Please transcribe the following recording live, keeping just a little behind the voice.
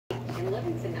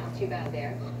Livingston, not too bad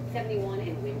there. 71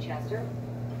 in Winchester.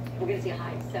 We're going to see a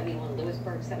high of 71,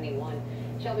 Lewisburg 71,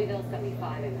 Shelbyville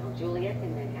 75 in Mount Juliet,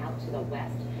 and then out to the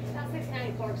west, about 69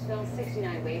 in Clarksville,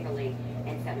 69 Waverly,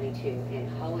 and 72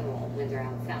 in Hohenwald. Winds are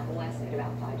out southwest at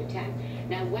about 5 to 10.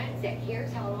 Now Wednesday,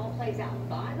 here's how it all plays out.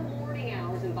 By the morning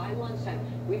hours and by lunchtime,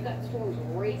 we've got storms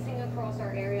racing across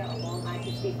our area along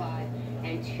I-65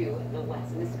 and to the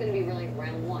west. And this is going to be really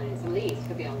round one, and some of these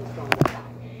could be on the stormy side.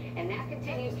 And that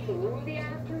continues through the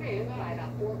afternoon. By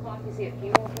about 4 o'clock, you see a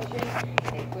few more pushing.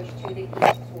 They push to the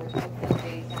east towards Oakville,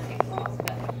 Jamestown, and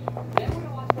Crossville. Then we're going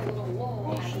to watch for a little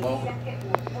lull as the second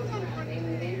more push around. They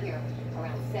move in here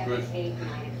around 7, 8,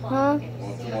 9 o'clock. And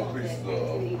we'll see all this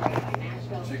activity right by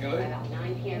Nashville by about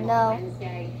 9 p.m. on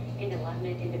Wednesday, into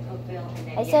Lebanon, into Cookville. And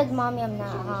then, I said, Mommy, I'm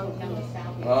not hungry.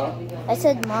 I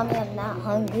said, Mommy, I'm not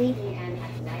hungry.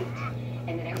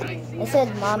 I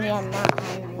said, Mommy, I'm not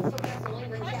hungry.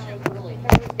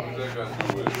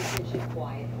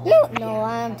 You don't know what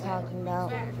I'm talking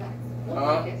about.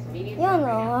 You don't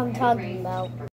know what I'm talking about.